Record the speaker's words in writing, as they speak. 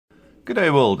Good day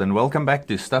world, and welcome back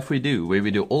to Stuff We Do, where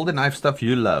we do all the knife stuff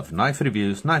you love. Knife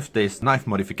reviews, knife tests, knife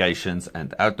modifications,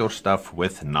 and outdoor stuff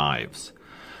with knives.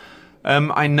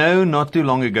 I know not too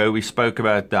long ago we spoke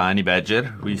about the honey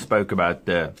badger. We spoke about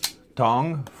the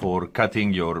tong for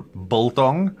cutting your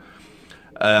biltong.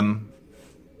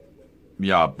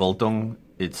 Biltong,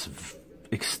 it's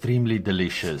extremely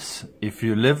delicious. If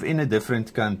you live in a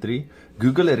different country,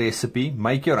 Google a recipe,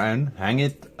 make your own, hang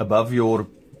it above your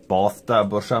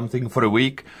bathtub or something for a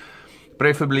week,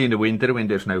 preferably in the winter when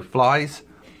there's no flies,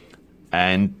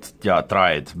 and yeah,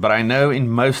 try it. But I know in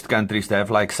most countries they have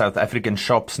like South African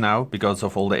shops now because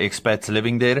of all the expats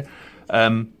living there.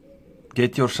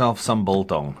 Get yourself some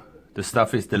biltong. The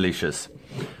stuff is delicious.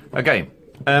 Okay,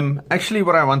 actually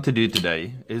what I want to do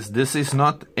today is, this is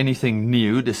not anything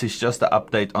new, this is just an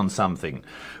update on something.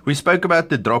 We spoke about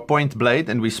the drop point blade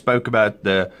and we spoke about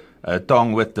the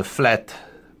tong with the flat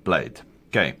blade.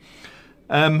 Okay,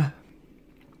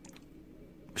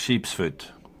 sheep's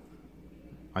foot,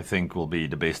 I think, will be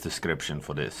the best description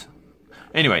for this.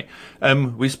 Anyway,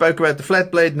 we spoke about the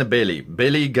flat blade and the belly.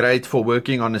 Belly great for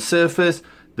working on a surface.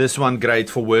 This one great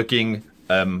for working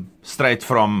straight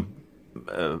from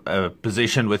a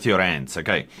position with your hands.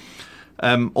 Okay.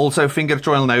 Also finger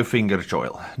choil, no finger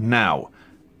choil. Now,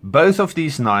 both of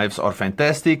these knives are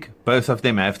fantastic. Both of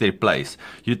them have their place.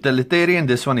 Utilitarian,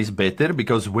 this one is better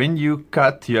because when you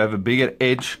cut, you have a bigger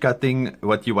edge cutting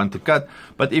what you want to cut.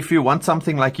 But if you want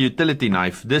something like a utility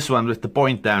knife, this one with the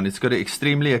point down, it's got an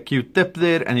extremely acute tip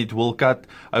there and it will cut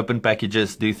open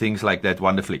packages, do things like that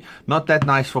wonderfully. Not that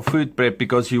nice for food prep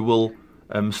because you will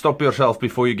stop yourself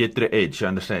before you get to the edge. You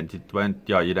understand? It won't,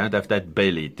 yeah, you don't have that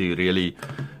belly to really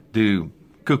do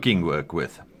cooking work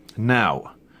with.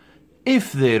 Now,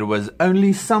 if there was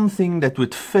only something that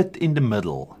would fit in the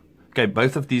middle, okay,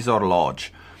 both of these are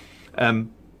large.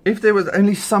 If there was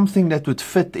only something that would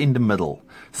fit in the middle,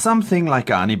 something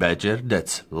like a honey badger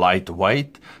that's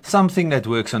lightweight, something that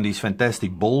works on these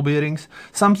fantastic ball bearings,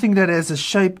 something that has a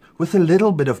shape with a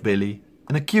little bit of belly,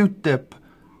 an acute tip,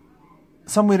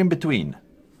 somewhere in between.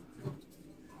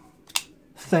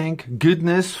 Thank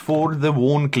goodness for the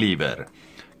wharncleaver.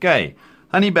 Okay.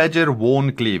 Honey Badger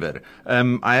wharncleaver.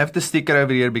 I have the sticker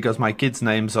over here because my kids'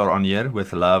 names are on here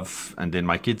with love. And then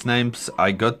my kids' names,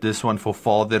 I got this one for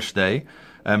Father's Day.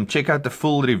 Check out the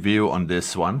full review on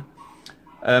this one.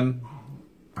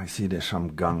 I see there's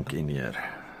some gunk in here.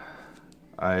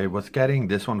 I was carrying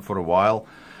this one for a while.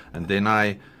 And then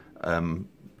I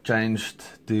changed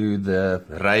to the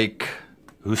rake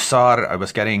Hussar. I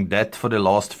was carrying that for the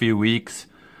last few weeks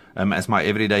as my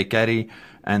everyday carry.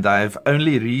 And I've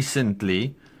only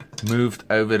recently moved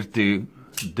over to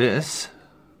this,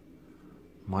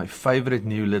 my favorite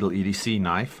new little EDC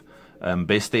knife,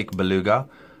 Bestech Beluga.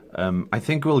 I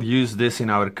think we'll use this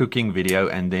in our cooking video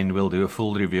and then we'll do a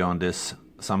full review on this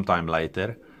sometime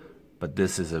later. But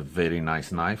this is a very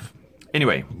nice knife.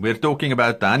 Anyway, we're talking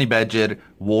about the Honey Badger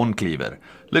wharncleaver.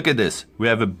 Look at this. We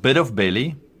have a bit of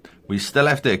belly. We still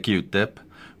have the acute tip.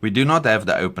 We do not have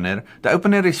the opener. The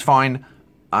opener is fine.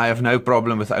 I have no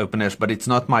problem with openers, but it's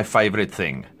not my favorite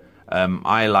thing.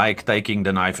 I like taking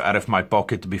the knife out of my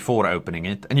pocket before opening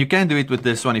it. And you can do it with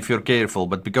this one if you're careful,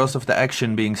 but because of the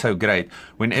action being so great,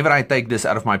 whenever I take this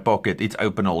out of my pocket, it's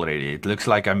open already. It looks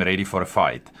like I'm ready for a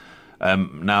fight.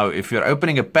 Now, if you're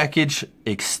opening a package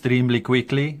extremely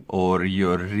quickly, or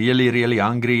you're really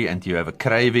hungry and you have a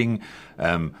craving,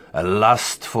 a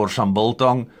lust for some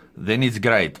biltong, then it's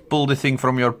great. Pull the thing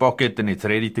from your pocket and it's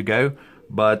ready to go.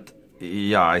 But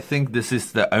yeah, I think this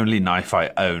is the only knife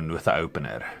I own with the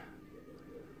opener.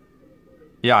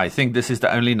 Yeah, I think this is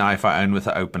the only knife I own with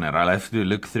the opener. I'll have to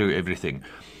look through everything.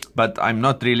 But I'm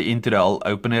not really into the whole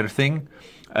opener thing.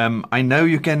 I know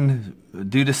you can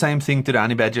do the same thing to the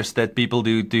honey badgers that people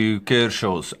do to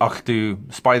Kershaws, to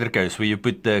spyderco's, where you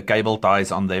put the cable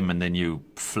ties on them and then you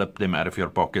flip them out of your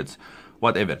pockets.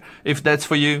 Whatever. If that's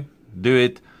for you, do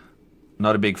it.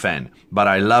 Not a big fan. But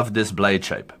I love this blade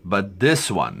shape. But this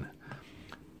one,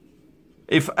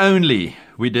 if only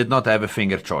we did not have a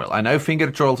finger choil. I know finger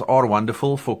choils are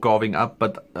wonderful for carving up,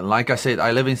 but like I said,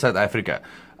 I live in South Africa.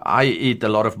 I eat a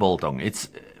lot of biltong. It's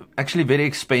actually very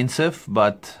expensive,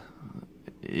 but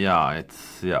yeah,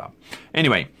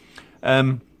 Anyway,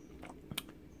 but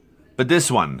this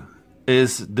one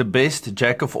is the best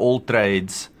jack of all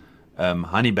trades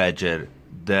honey badger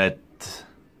that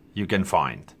you can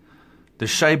find. The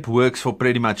shape works for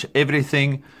pretty much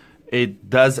everything. It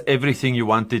does everything you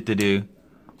want it to do.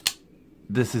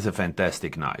 This is a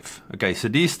fantastic knife. Okay, so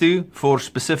these two for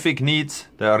specific needs,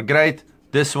 they are great.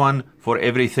 This one for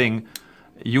everything.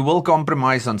 You will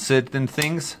compromise on certain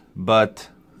things, but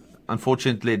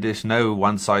unfortunately, there's no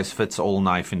one-size-fits-all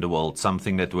knife in the world,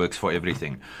 something that works for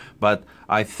everything. But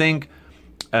I think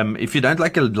if you don't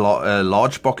like a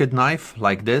large pocket knife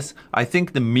like this, I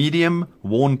think the medium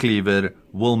wharncleaver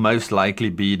will most likely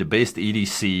be the best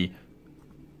EDC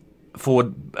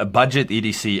for a budget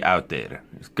EDC out there,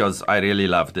 because I really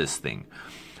love this thing.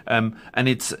 And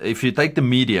it's, if you take the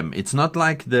medium, it's not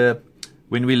like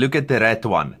when we look at the rat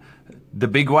one, the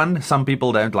big one, some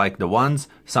people don't like the ones,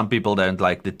 some people don't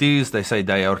like the twos, they say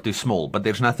they are too small, but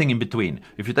there's nothing in between.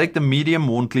 If you take the medium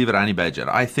wharncleaver honey badger,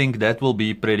 I think that will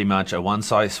be pretty much a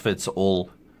one-size-fits-all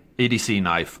EDC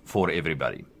knife for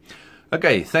everybody.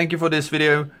 Okay, thank you for this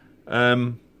video.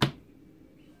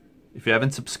 If you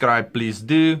haven't subscribed, please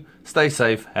do. Stay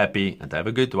safe, happy, and have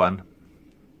a good one.